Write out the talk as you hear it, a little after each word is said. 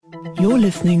You're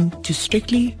listening to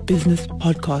Strictly Business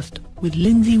Podcast with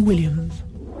Lindsay Williams.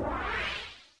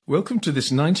 Welcome to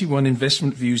this 91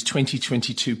 Investment Views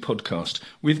 2022 podcast.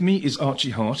 With me is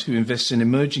Archie Hart, who invests in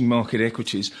emerging market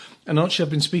equities. And Archie, I've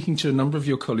been speaking to a number of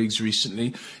your colleagues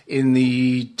recently in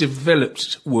the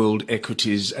developed world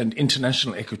equities and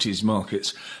international equities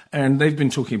markets. And they've been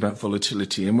talking about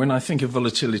volatility. And when I think of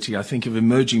volatility, I think of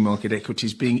emerging market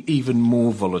equities being even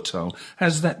more volatile.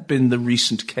 Has that been the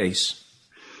recent case?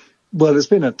 Well, it's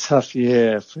been a tough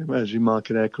year for emerging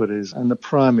market equities, and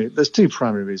there's two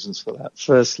primary reasons for that.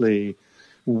 Firstly,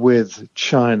 with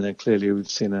China, clearly we've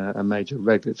seen a major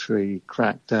regulatory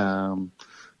crackdown,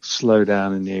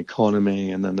 slowdown in the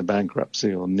economy, and then the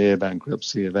bankruptcy or near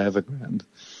bankruptcy of Evergrande.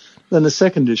 Then the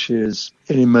second issue is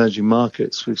in emerging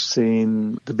markets, we've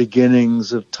seen the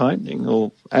beginnings of tightening,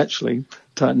 or actually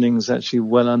tightening is actually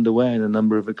well underway in a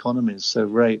number of economies. So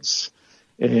rates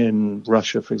in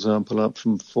Russia, for example, up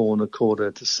from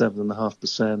 4.25% to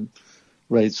 7.5%.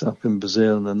 Rates up in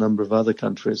Brazil and a number of other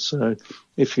countries. So,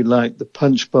 if you like, the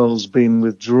punch bowl's been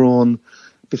withdrawn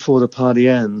before the party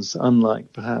ends,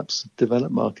 unlike perhaps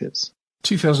developed markets.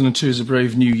 2002 is a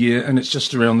brave new year, and it's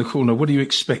just around the corner. What are you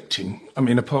expecting? I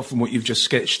mean, apart from what you've just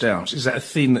sketched out, is that a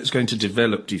theme that's going to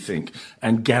develop, do you think,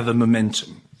 and gather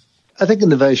momentum? I think in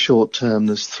the very short term,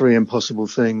 there's three impossible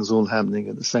things all happening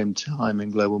at the same time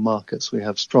in global markets. We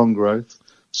have strong growth,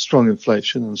 strong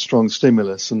inflation, and strong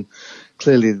stimulus. And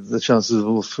clearly the chances of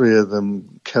all three of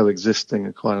them coexisting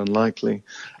are quite unlikely.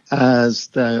 As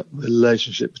the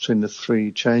relationship between the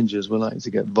three changes, we're likely to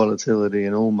get volatility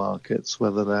in all markets,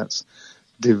 whether that's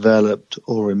developed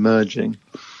or emerging.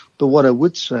 But what I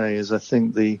would say is I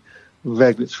think the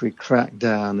regulatory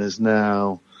crackdown is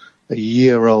now a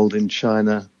year old in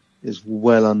China, is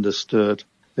well understood,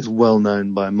 is well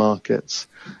known by markets.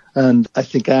 And I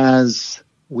think as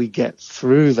we get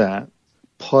through that,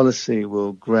 policy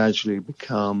will gradually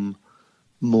become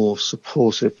more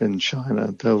supportive in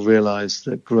China. They'll realize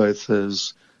that growth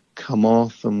has come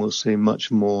off, and we'll see much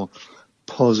more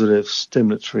positive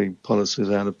stimulatory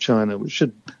policies out of China, which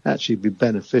should actually be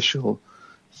beneficial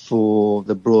for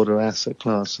the broader asset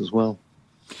class as well.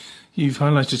 You've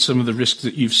highlighted some of the risks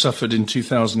that you've suffered in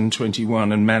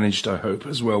 2021 and managed, I hope,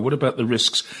 as well. What about the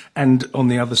risks and, on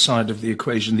the other side of the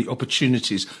equation, the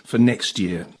opportunities for next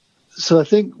year? So I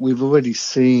think we've already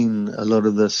seen a lot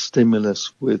of the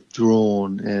stimulus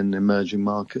withdrawn in emerging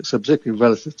markets, so particularly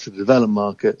relative to developed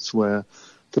markets where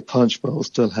the punch bowl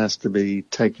still has to be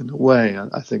taken away.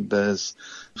 I think there's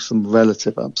some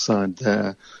relative upside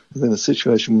there. I think the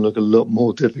situation will look a lot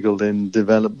more difficult in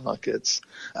developed markets.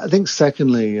 I think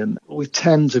secondly, and we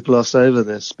tend to gloss over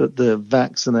this, but the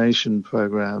vaccination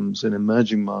programs in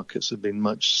emerging markets have been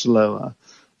much slower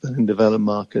than in developed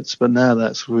markets, but now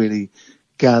that's really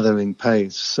gathering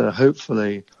pace. So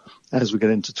hopefully, as we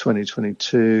get into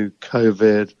 2022,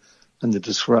 COVID and the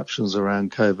disruptions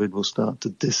around COVID will start to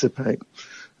dissipate.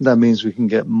 That means we can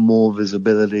get more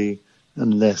visibility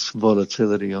and less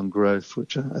volatility on growth,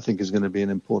 which I think is going to be an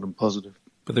important positive.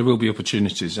 But there will be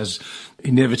opportunities, as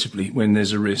inevitably when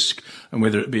there's a risk, and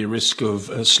whether it be a risk of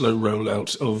a slow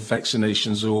rollout of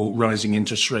vaccinations or rising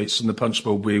interest rates and the punch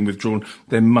bowl being withdrawn,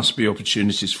 there must be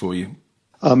opportunities for you.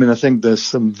 I mean, I think there's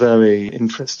some very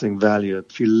interesting value.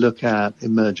 If you look at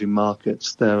emerging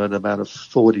markets, they're at about a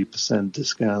 40%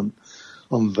 discount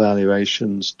on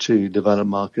valuations to developed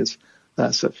markets.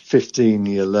 That's at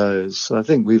 15-year lows. So I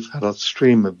think we've had a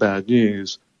stream of bad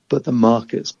news, but the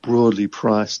market's broadly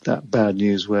priced that bad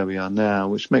news where we are now,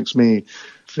 which makes me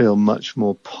feel much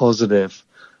more positive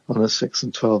on a 6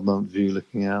 and 12-month view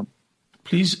looking out.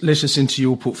 Please let us into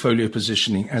your portfolio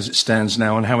positioning as it stands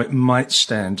now and how it might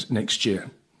stand next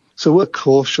year. So we're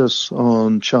cautious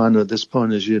on China at this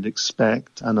point, as you'd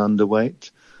expect, and underweight.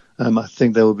 I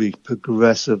think there will be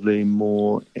progressively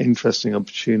more interesting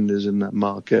opportunities in that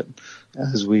market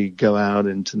as we go out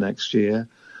into next year.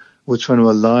 We're trying to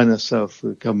align ourselves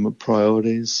with government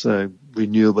priorities, so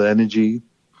renewable energy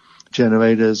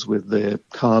generators with the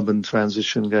carbon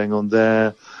transition going on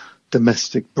there,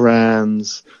 domestic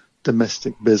brands,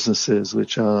 domestic businesses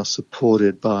which are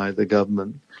supported by the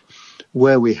government.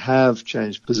 Where we have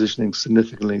changed positioning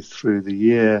significantly through the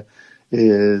year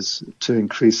is to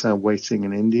increase our weighting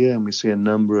in India, and we see a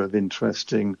number of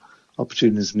interesting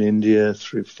opportunities in India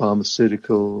through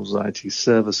pharmaceuticals, IT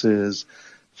services,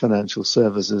 financial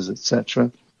services,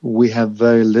 etc. We have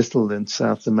very little in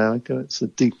South America. It's a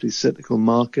deeply cyclical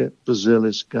market. Brazil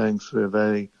is going through a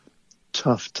very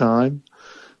tough time,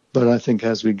 but I think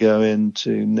as we go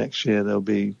into next year, there'll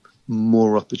be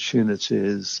more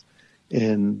opportunities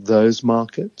in those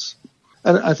markets.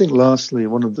 And I think lastly,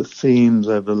 one of the themes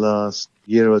over the last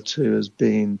year or two has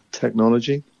been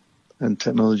technology and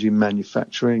technology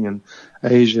manufacturing. And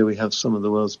Asia, we have some of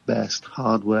the world's best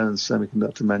hardware and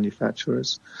semiconductor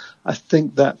manufacturers. I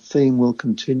think that theme will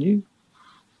continue,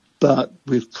 but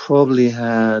we've probably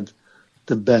had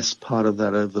the best part of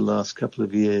that over the last couple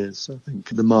of years. I think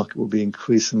the market will be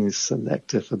increasingly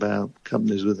selective about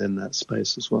companies within that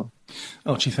space as well.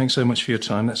 Archie, thanks so much for your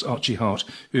time. That's Archie Hart,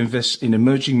 who invests in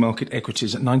emerging market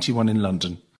equities at 91 in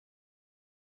London.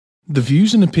 The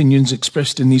views and opinions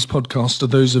expressed in these podcasts are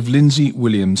those of Lindsay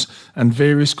Williams and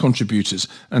various contributors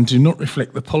and do not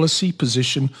reflect the policy,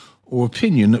 position or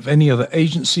opinion of any other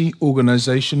agency,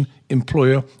 organisation,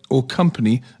 employer or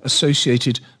company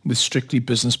associated with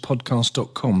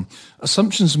strictlybusinesspodcast.com.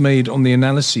 Assumptions made on the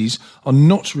analyses are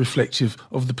not reflective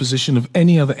of the position of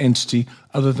any other entity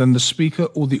other than the speaker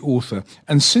or the author.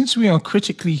 And since we are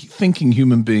critically thinking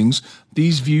human beings,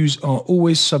 these views are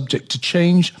always subject to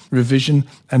change, revision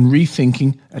and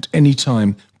rethinking at any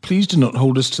time. Please do not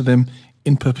hold us to them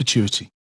in perpetuity.